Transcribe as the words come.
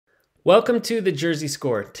Welcome to the Jersey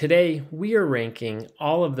Score. Today we are ranking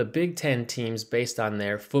all of the Big Ten teams based on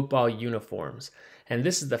their football uniforms. And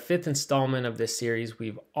this is the fifth installment of this series.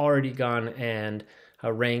 We've already gone and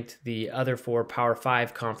ranked the other four Power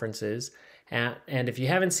 5 conferences. And if you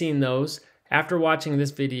haven't seen those, after watching this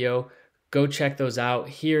video, go check those out.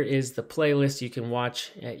 Here is the playlist. You can watch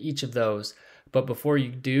each of those. But before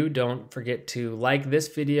you do, don't forget to like this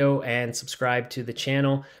video and subscribe to the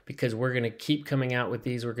channel because we're going to keep coming out with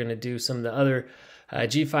these. We're going to do some of the other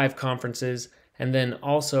G5 conferences. And then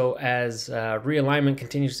also as realignment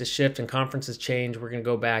continues to shift and conferences change, we're going to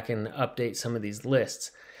go back and update some of these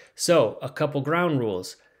lists. So a couple ground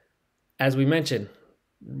rules. As we mentioned,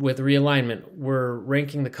 with realignment, we're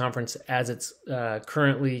ranking the conference as it's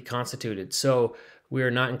currently constituted. So we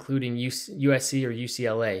are not including USC or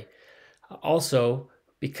UCLA. Also,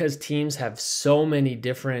 because teams have so many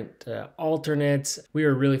different alternates, we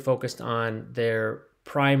are really focused on their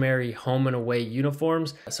primary home and away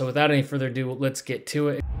uniforms. So without any further ado, let's get to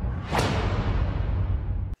it.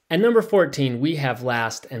 At number 14, we have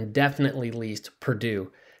last and definitely least Purdue.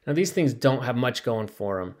 Now these things don't have much going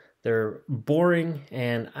for them. They're boring,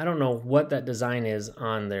 and I don't know what that design is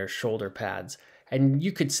on their shoulder pads. And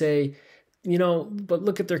you could say, but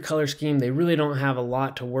look at their color scheme. They really don't have a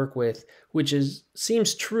lot to work with, which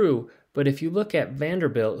seems true. But if you look at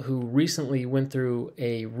Vanderbilt, who recently went through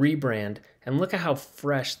a rebrand, and look at how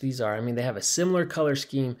fresh these are. I mean, they have a similar color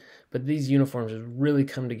scheme, but these uniforms really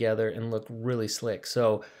come together and look really slick.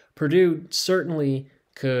 So Purdue certainly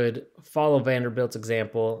could follow Vanderbilt's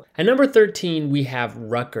example. At number 13, we have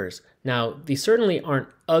Rutgers. Now, these certainly aren't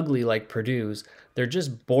ugly like Purdue's. They're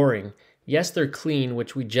just boring. Yes, they're clean,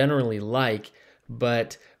 which we generally like,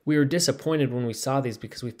 but we were disappointed when we saw these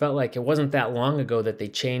because we felt like it wasn't that long ago that they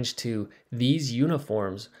changed to these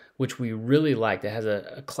uniforms, which we really liked. It has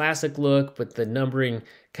a classic look, but the numbering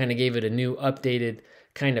kind of gave it a new updated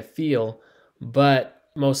kind of feel. But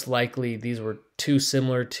most likely these were too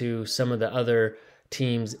similar to some of the other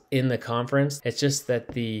teams in the conference. It's just that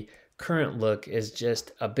the current look is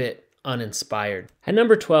just a bit uninspired. At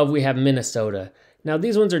number 12, we have Minnesota. Now,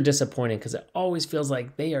 these ones are disappointing because it always feels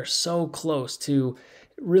like they are so close to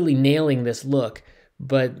really nailing this look,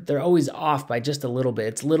 but they're always off by just a little bit.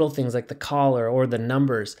 It's little things like the collar or the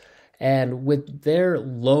numbers. And with their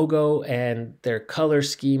logo and their color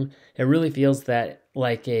scheme, it really feels that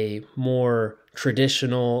like a more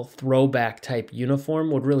traditional throwback type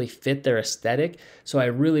uniform would really fit their aesthetic. So I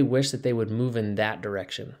really wish that they would move in that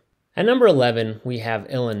direction. At number 11, we have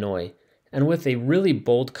Illinois. And with a really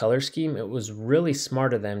bold color scheme, it was really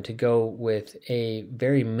smart of them to go with a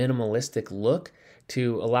very minimalistic look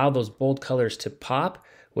to allow those bold colors to pop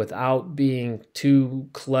without being too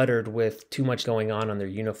cluttered with too much going on their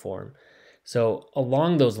uniform. So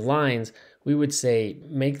along those lines, we would say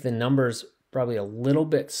make the numbers probably a little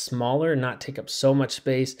bit smaller, not take up so much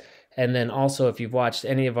space. And then also, if you've watched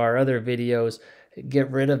any of our other videos,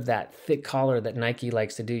 get rid of that thick collar that Nike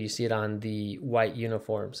likes to do. You see it on the white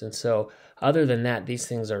uniforms. And so other than that, these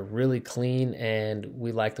things are really clean and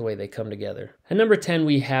we like the way they come together. At number 10,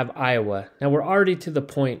 we have Iowa. Now we're already to the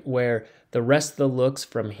point where the rest of the looks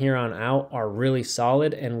from here on out are really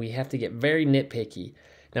solid and we have to get very nitpicky.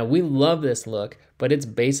 Now we love this look, but it's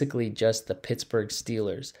basically just the Pittsburgh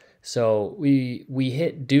Steelers. So we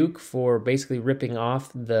hit Duke for basically ripping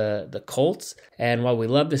off the Colts. And while we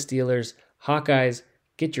love the Steelers, Hawkeyes,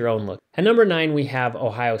 get your own look. At number 9, we have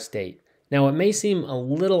Ohio State. Now, it may seem a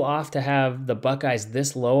little off to have the Buckeyes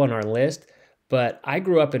this low on our list, but I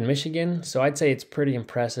grew up in Michigan, so I'd say it's pretty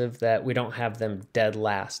impressive that we don't have them dead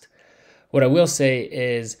last. What I will say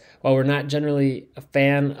is, while we're not generally a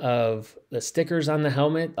fan of the stickers on the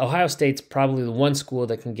helmet, Ohio State's probably the one school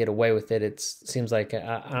that can get away with it. It seems like an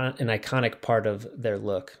iconic part of their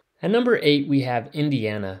look. At number 8, we have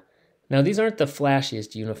Indiana. Now, these aren't the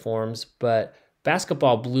flashiest uniforms, but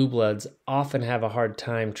basketball blue bloods often have a hard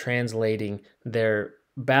time translating their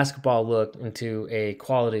basketball look into a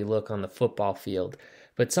quality look on the football field.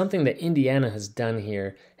 But something that Indiana has done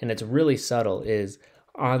here, and it's really subtle, is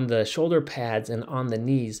on the shoulder pads and on the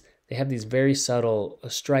knees, they have these very subtle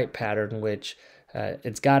stripe pattern, which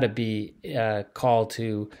it's got to be called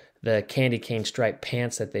to the candy cane stripe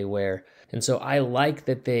pants that they wear. And so I like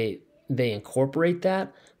that they incorporate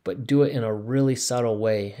that, but do it in a really subtle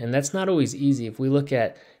way. And that's not always easy. If we look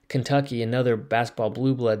at Kentucky, another basketball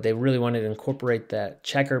blue blood, they really wanted to incorporate that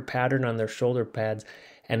checker pattern on their shoulder pads,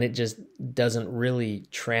 and it just doesn't really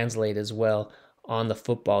translate as well on the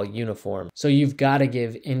football uniform. So you've got to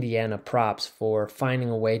give Indiana props for finding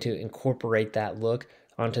a way to incorporate that look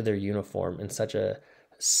onto their uniform in such a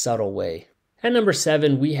subtle way. At number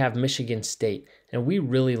 7, we have Michigan State. and we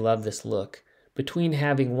really love this look. Between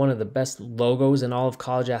having one of the best logos in all of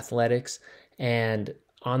college athletics and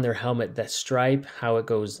on their helmet, that stripe, how it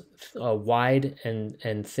goes wide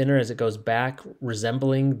and thinner as it goes back,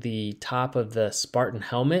 resembling the top of the Spartan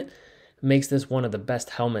helmet, makes this one of the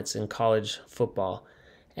best helmets in college football.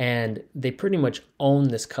 And they pretty much own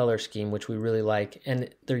this color scheme, which we really like. And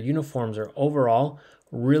their uniforms are overall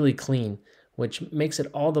really clean, which makes it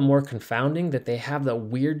all the more confounding that they have the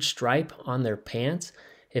weird stripe on their pants.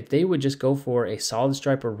 If they would just go for a solid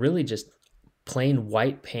stripe or really just plain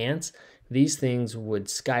white pants, these things would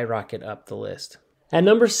skyrocket up the list. At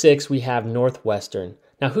number 6, we have Northwestern.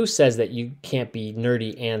 Now, who says that you can't be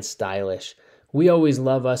nerdy and stylish? We always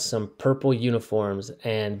love us some purple uniforms,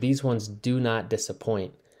 and these ones do not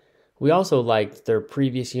disappoint. We also liked their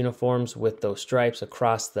previous uniforms with those stripes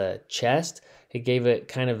across the chest. It gave it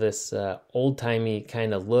kind of this old-timey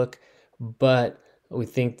kind of look, but we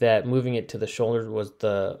think that moving it to the shoulders was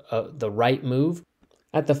the right move.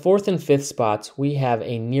 At the 4th and 5th spots, we have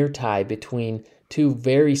a near tie between two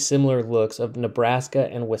very similar looks of Nebraska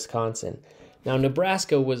and Wisconsin. Now,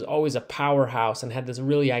 Nebraska was always a powerhouse and had this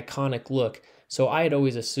really iconic look, so I had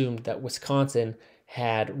always assumed that Wisconsin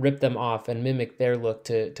had ripped them off and mimicked their look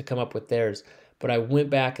to come up with theirs. But I went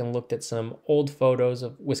back and looked at some old photos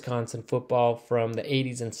of Wisconsin football from the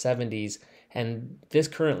 80s and 70s, and this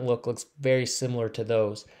current look looks very similar to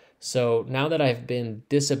those. So now that I've been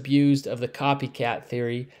disabused of the copycat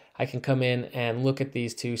theory, I can come in and look at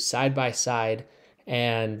these two side by side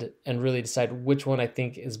and really decide which one I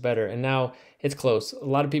think is better. And now it's close. A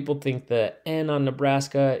lot of people think the N on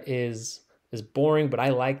Nebraska is boring, but I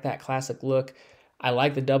like that classic look. I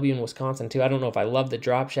like the W in Wisconsin too. I don't know if I love the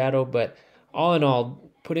drop shadow, but all in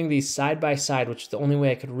all, putting these side by side, which is the only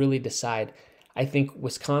way I could really decide, I think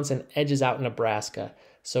Wisconsin edges out Nebraska.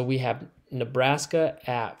 So we have Nebraska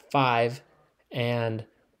at 5 and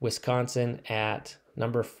Wisconsin at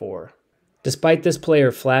number 4. Despite this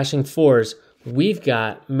player flashing 4s, we've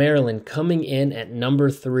got Maryland coming in at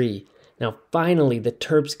number 3. Now, finally, the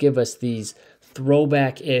Terps give us these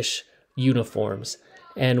throwback-ish uniforms.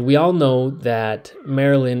 And we all know that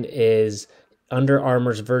Maryland is Under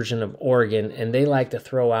Armour's version of Oregon, and they like to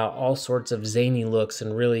throw out all sorts of zany looks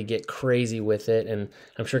and really get crazy with it, and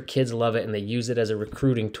I'm sure kids love it and they use it as a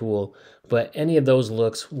recruiting tool. But any of those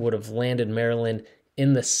looks would have landed Maryland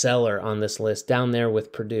in the cellar on this list, down there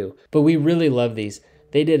with Purdue. But we really love these.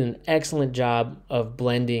 They did an excellent job of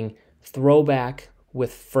blending throwback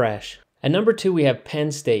with fresh. At number 2, we have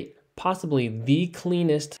Penn State, possibly the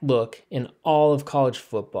cleanest look in all of college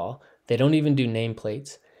football. They don't even do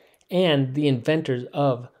nameplates. And the inventors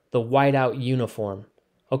of the whiteout uniform.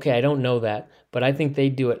 Okay, I don't know that, but I think they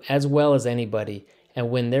do it as well as anybody. And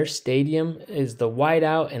when their stadium is the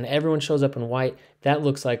whiteout and everyone shows up in white, that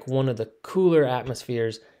looks like one of the cooler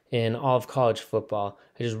atmospheres in all of college football.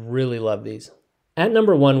 I just really love these. At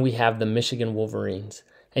number 1, we have the Michigan Wolverines.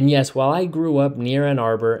 And yes, while I grew up near Ann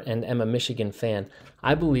Arbor and am a Michigan fan,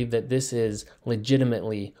 I believe that this is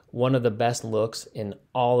legitimately one of the best looks in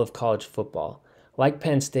all of college football. Like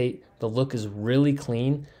Penn State, the look is really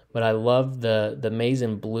clean, but I love the maize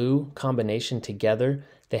and blue combination together.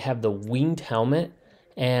 They have the winged helmet,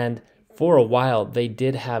 and for a while they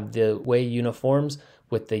did have the away uniforms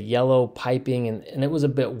with the yellow piping, and it was a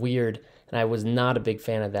bit weird, and I was not a big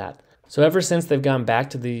fan of that. So ever since they've gone back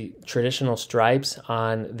to the traditional stripes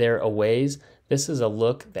on their aways, this is a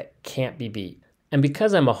look that can't be beat. And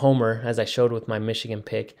because I'm a homer, as I showed with my Michigan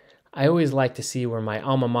pick, I always like to see where my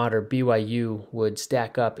alma mater, BYU, would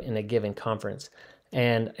stack up in a given conference.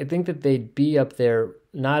 And I think that they'd be up there,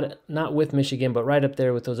 not with Michigan, but right up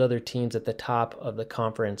there with those other teams at the top of the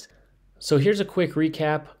conference. So here's a quick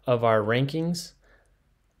recap of our rankings.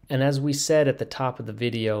 And as we said at the top of the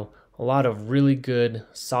video, a lot of really good,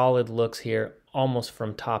 solid looks here, almost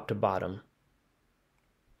from top to bottom.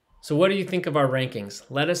 So what do you think of our rankings?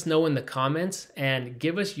 Let us know in the comments and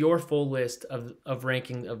give us your full list of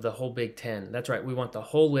ranking of the whole Big Ten. That's right, we want the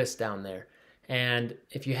whole list down there. And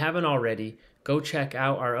if you haven't already, go check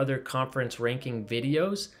out our other conference ranking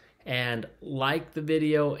videos and like the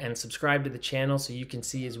video and subscribe to the channel so you can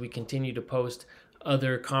see as we continue to post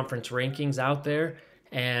other conference rankings out there.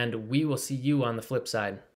 And we will see you on the flip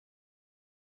side.